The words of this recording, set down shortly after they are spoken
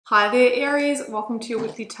Hi there Aries, welcome to your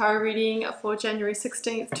weekly tarot reading for January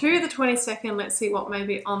 16th to the 22nd. Let's see what may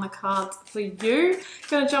be on the cards for you.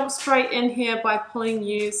 Going to jump straight in here by pulling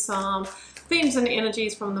you some themes and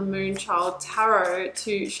energies from the Moonchild Tarot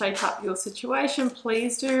to shape up your situation.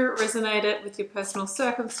 Please do resonate it with your personal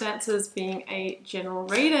circumstances, being a general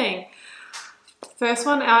reading. First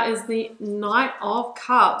one out is the Knight of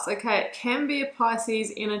Cups. Okay, it can be a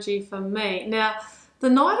Pisces energy for me. Now, the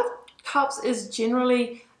Knight of Cups is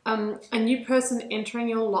generally a new person entering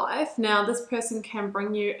your life. Now, this person can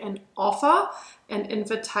bring you an offer, an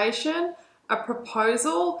invitation, a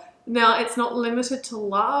proposal. Now, it's not limited to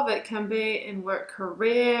love. It can be in work,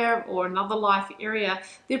 career, or another life area.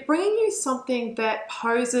 They're bringing you something that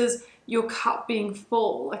poses your cup being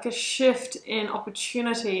full, like a shift in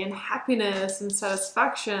opportunity and happiness and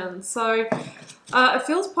satisfaction. So it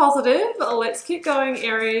feels positive. Let's keep going,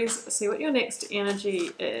 Aries. See what your next energy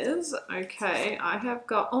is. Okay, I have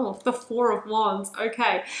got, oh, the Four of Wands.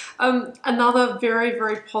 Okay, another very,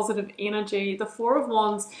 very positive energy. The Four of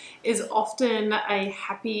Wands is often a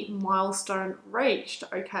happy milestone reached,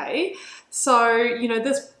 okay? So, you know,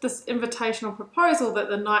 this invitation or proposal that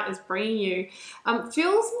the Knight is bringing you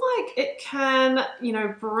feels like it can, you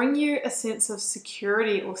know, bring you a sense of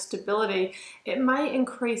security or stability. It may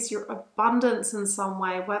increase your abundance in some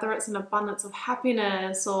way, whether it's an abundance of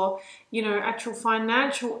happiness or, you know, actual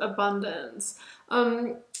financial abundance.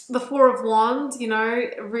 The Four of Wands, you know,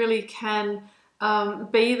 really can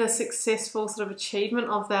be the successful sort of achievement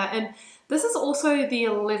of that. And this is also the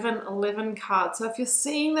 1111 card. So if you're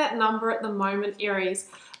seeing that number at the moment, Aries,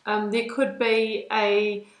 there could be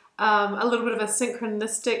a little bit of a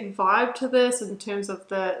synchronistic vibe to this in terms of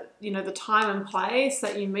the, you know, the time and place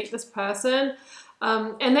that you meet this person.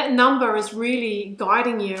 And that number is really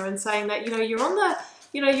guiding you and saying that, you know, you're on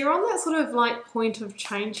that sort of like point of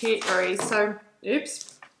change here, Aries. So,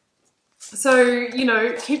 oops. So, you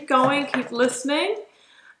know, keep going, keep listening,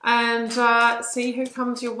 and see who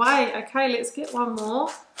comes your way. Okay, let's get one more.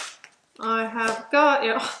 I have got,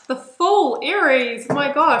 yeah, the Fool, Aries.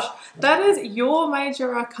 My gosh, that is your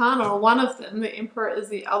major arcana, or one of them. The Emperor is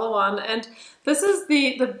the other one. And this is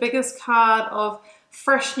the biggest card of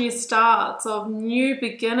fresh new starts, of new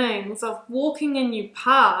beginnings, of walking a new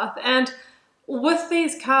path. And with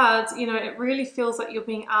these cards, you know, it really feels like you're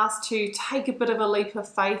being asked to take a bit of a leap of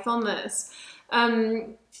faith on this.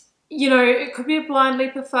 You know, it could be a blind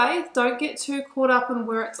leap of faith. Don't get too caught up in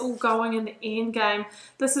where it's all going in the end game.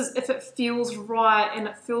 This is if it feels right and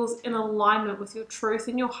it feels in alignment with your truth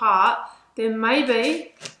and your heart, then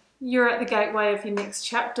maybe you're at the gateway of your next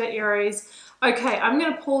chapter, Aries. Okay, I'm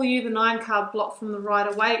going to pull you the 9-card block from the right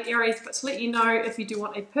away, Aries, but to let you know, if you do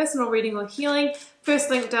want a personal reading or healing,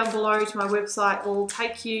 first link down below to my website will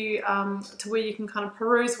take you to where you can kind of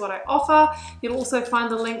peruse what I offer. You'll also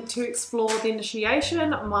find the link to explore the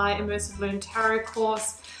initiation, my immersive learn tarot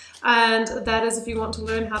course. And that is if you want to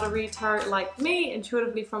learn how to read tarot like me,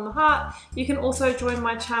 intuitively from the heart. You can also join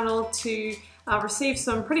my channel to receive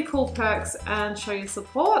some pretty cool perks and show your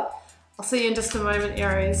support. I'll see you in just a moment,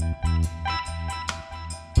 Aries.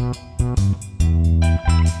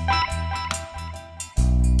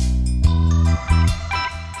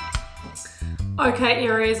 Okay,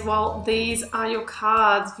 Aries, well, these are your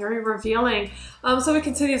cards, very revealing. So we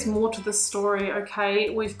can see there's more to the story, okay?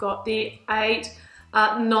 We've got the 8,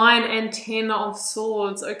 9 and 10 of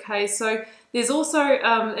swords, okay? So there's also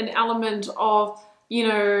an element of, you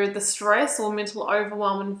know, the stress or mental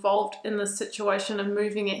overwhelm involved in this situation and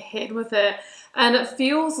moving ahead with it. And it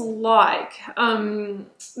feels like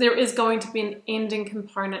there is going to be an ending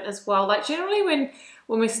component as well. Like generally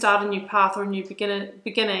when we start a new path or a new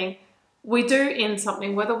beginning, we do end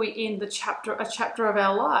something, whether we end a chapter of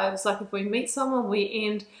our lives. Like if we meet someone, we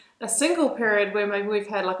end a single period where maybe we've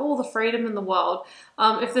had like all the freedom in the world.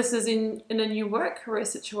 If this is in a new work career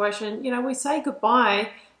situation, you know, we say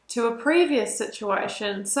goodbye to a previous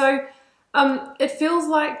situation. So it feels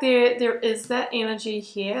like there is that energy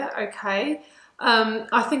here, okay?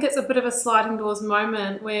 I think it's a bit of a sliding doors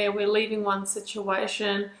moment where we're leaving one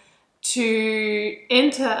situation to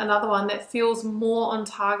enter another one that feels more on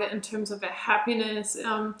target in terms of our happiness,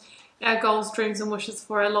 our goals, dreams and wishes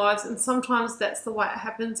for our lives. And sometimes that's the way it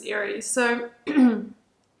happens, Aries. So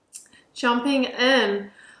jumping in.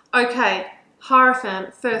 Okay,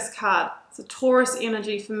 Hierophant, first card. It's a Taurus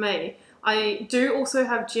energy for me. I do also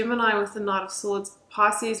have Gemini with the Knight of Swords,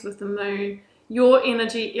 Pisces with the Moon, your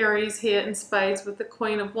energy, Aries, here in spades with the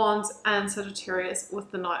Queen of Wands, and Sagittarius with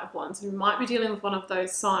the Knight of Wands. You might be dealing with one of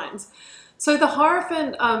those signs. So the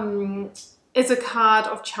Hierophant is a card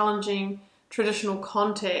of challenging traditional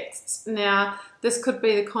contexts. Now, this could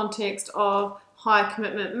be the context of high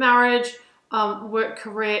commitment marriage, work,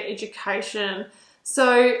 career, education.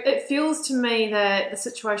 So it feels to me that the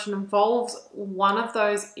situation involves one of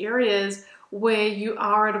those areas where you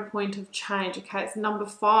are at a point of change. Okay, it's number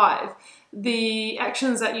 5. The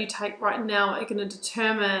actions that you take right now are going to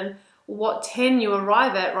determine what 10 you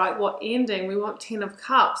arrive at, right? What ending. We want 10 of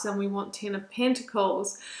Cups and we want 10 of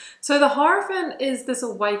Pentacles. So the Hierophant is this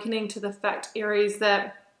awakening to the fact, Aries,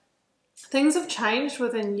 that things have changed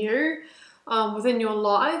within you, within your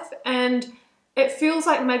life, and it feels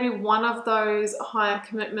like maybe one of those higher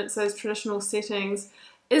commitments, those traditional settings,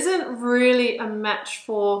 isn't really a match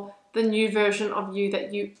for the new version of you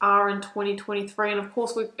that you are in 2023. And of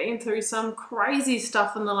course, we've been through some crazy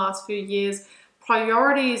stuff in the last few years.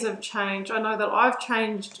 Priorities have changed. I know that I've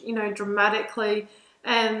changed, you know, dramatically.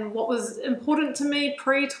 And what was important to me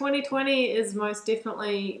pre-2020 is most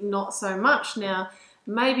definitely not so much now.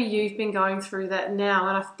 Maybe you've been going through that now.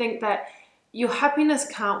 And I think that your happiness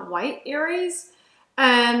can't wait, Aries.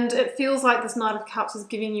 And it feels like this Knight of Cups is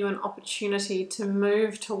giving you an opportunity to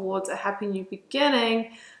move towards a happy new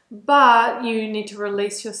beginning, but you need to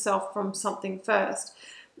release yourself from something first.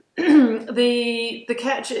 The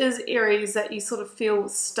catch is, Aries, that you sort of feel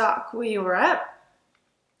stuck where you're at.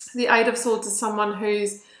 The Eight of Swords is someone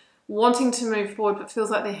who's wanting to move forward but feels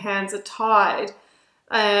like their hands are tied.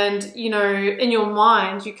 And, you know, in your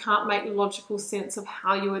mind, you can't make logical sense of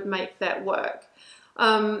how you would make that work.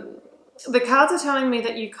 The cards are telling me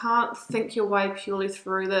that you can't think your way purely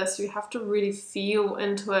through this. You have to really feel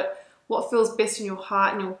into it, what feels best in your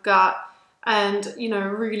heart and your gut, and, you know,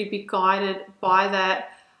 really be guided by that.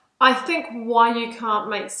 I think why you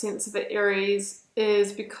can't make sense of it, Aries,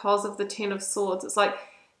 is because of the Ten of Swords. It's like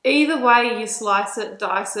either way you slice it,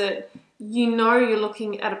 dice it, you know you're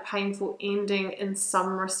looking at a painful ending in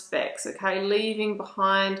some respects, okay? Leaving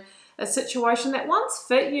behind a situation that once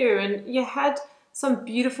fit you and you had some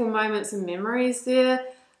beautiful moments and memories there,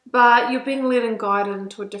 but you're being led and guided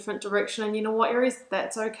into a different direction. And you know what, Aries?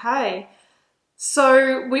 That's okay.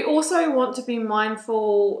 So we also want to be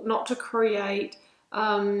mindful not to create,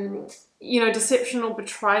 you know, deception or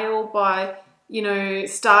betrayal by, you know,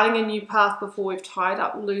 starting a new path before we've tied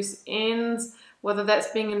up loose ends, whether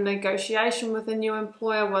that's being in negotiation with a new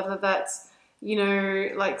employer, whether that's, you know,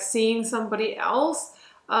 like seeing somebody else.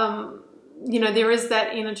 You know, there is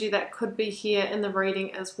that energy that could be here in the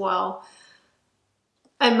reading as well.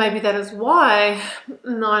 And maybe that is why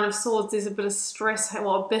Nine of Swords, there's a bit of stress,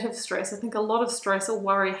 well, a bit of stress. I think a lot of stress or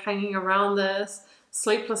worry hanging around this,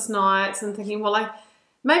 sleepless nights and thinking, well, like,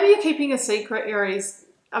 maybe you're keeping a secret, Aries.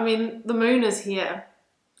 I mean, the moon is here.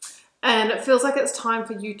 And it feels like it's time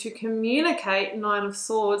for you to communicate Nine of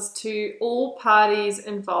Swords to all parties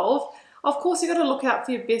involved. Of course, you've got to look out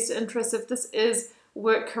for your best interests. If this is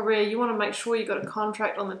work, career, you want to make sure you've got a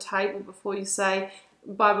contract on the table before you say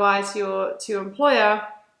bye-bye to your employer.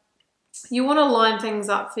 You want to line things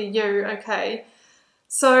up for you, okay?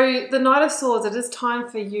 So the Knight of Swords, it is time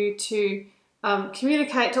for you to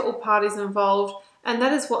communicate to all parties involved, and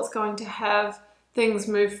that is what's going to have things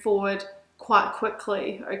move forward quite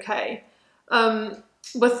quickly, okay?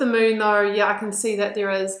 With the moon though, yeah, I can see that there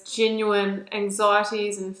is genuine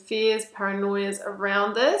anxieties and fears, paranoias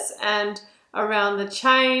around this and around the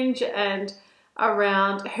change and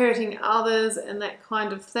around hurting others and that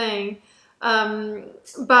kind of thing.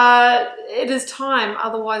 But it is time,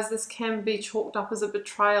 otherwise this can be chalked up as a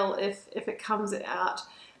betrayal if it comes out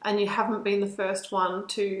and you haven't been the first one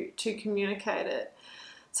to communicate it.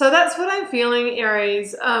 So that's what I'm feeling,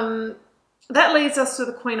 Aries. That leads us to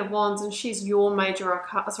the Queen of Wands, and she's your minor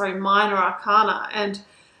arcana. And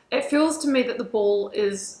it feels to me that the ball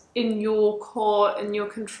is in your court and you're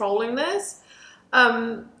controlling this.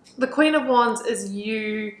 The Queen of Wands is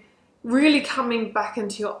you really coming back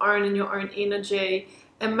into your own and your own energy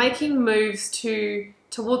and making moves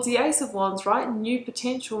towards the Ace of Wands, right? New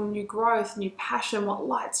potential, new growth, new passion, what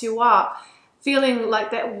lights you up, feeling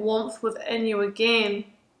like that warmth within you again.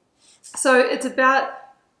 So it's about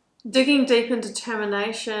digging deep in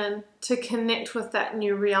determination to connect with that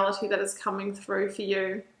new reality that is coming through for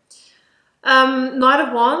you. Knight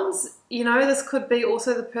of Wands, you know, this could be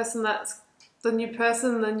also the person that's the new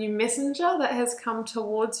person, the new messenger that has come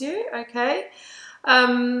towards you, okay?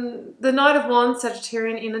 The Knight of Wands,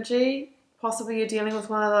 Sagittarian energy, possibly you're dealing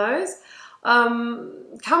with one of those,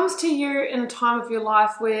 comes to you in a time of your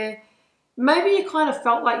life where maybe you kind of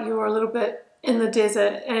felt like you were a little bit in the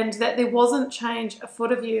desert and that there wasn't change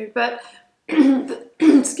afoot of you. But,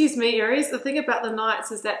 excuse me, Aries, the thing about the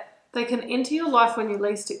Knights is that they can enter your life when you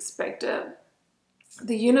least expect it.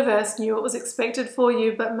 The universe knew it was expected for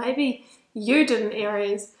you, but maybe you didn't,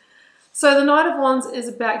 Aries. So the Knight of Wands is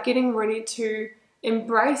about getting ready to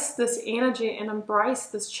embrace this energy and embrace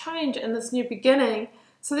this change and this new beginning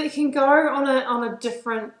so that you can go on a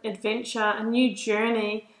different adventure, a new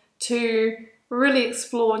journey to really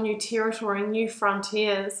explore new territory, new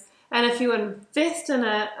frontiers. And if you invest in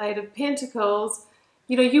it, Eight of Pentacles,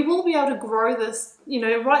 you know, you will be able to grow this, you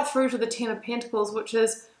know, right through to the Ten of Pentacles, which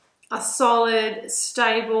is a solid,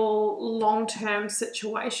 stable, long-term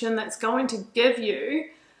situation that's going to give you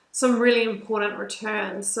some really important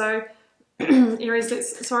returns. So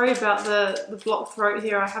Aries, sorry about the blocked throat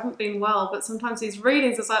here. I haven't been well, but sometimes these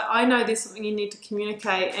readings, it's like, I know there's something you need to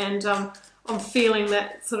communicate, and I'm feeling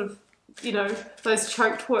that sort of, you know, those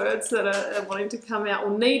choked words that are wanting to come out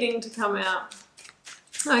or needing to come out.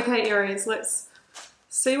 Okay, Aries, let's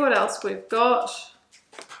see what else we've got.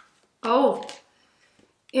 Oh,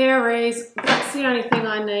 Aries, that's the only thing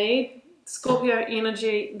I need. Scorpio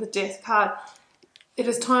energy, the Death card. It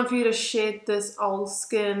is time for you to shed this old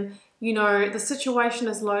skin. You know, the situation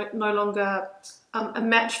is no longer a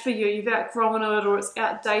match for you. You've outgrown it, or it's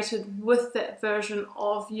outdated with that version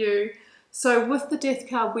of you. So with the Death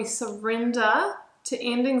card, we surrender to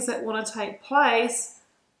endings that want to take place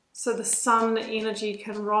so the sun energy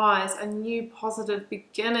can rise, a new positive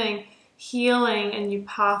beginning, healing, a new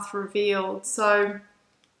path revealed. So,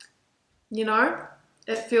 you know,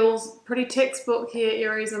 it feels pretty textbook here,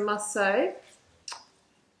 Aries, I must say.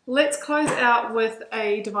 Let's close out with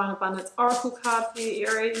a Divine Abundance Oracle card for you,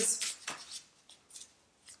 Aries.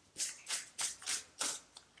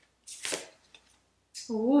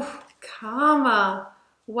 Ooh, Karma.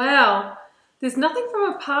 Wow. There's nothing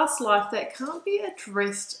from a past life that can't be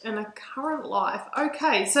addressed in a current life.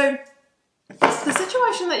 Okay, so the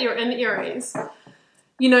situation that you're in, Aries,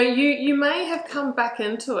 you know, you may have come back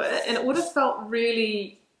into it and it would have felt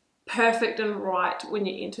really perfect and right when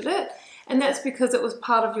you entered it. And that's because it was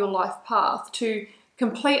part of your life path to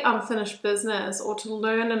complete unfinished business or to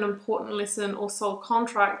learn an important lesson or soul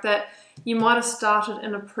contract that you might have started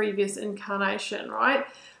in a previous incarnation, right?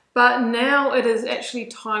 But now it is actually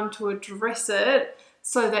time to address it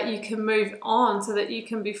so that you can move on, so that you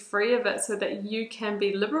can be free of it, so that you can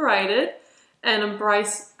be liberated and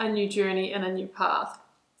embrace a new journey and a new path.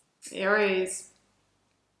 Aries.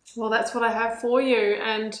 Well, that's what I have for you,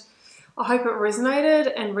 and I hope it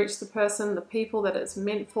resonated and reached the person, the people that it's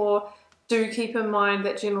meant for. Do keep in mind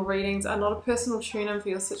that general readings are not a personal tune-in for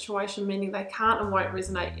your situation, meaning they can't and won't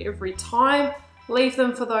resonate every time. Leave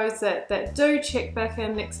them for those that do. Check back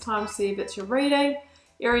in next time, see if it's your reading.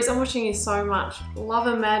 Aries, I'm wishing you so much love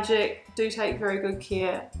and magic. Do take very good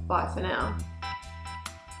care. Bye for now.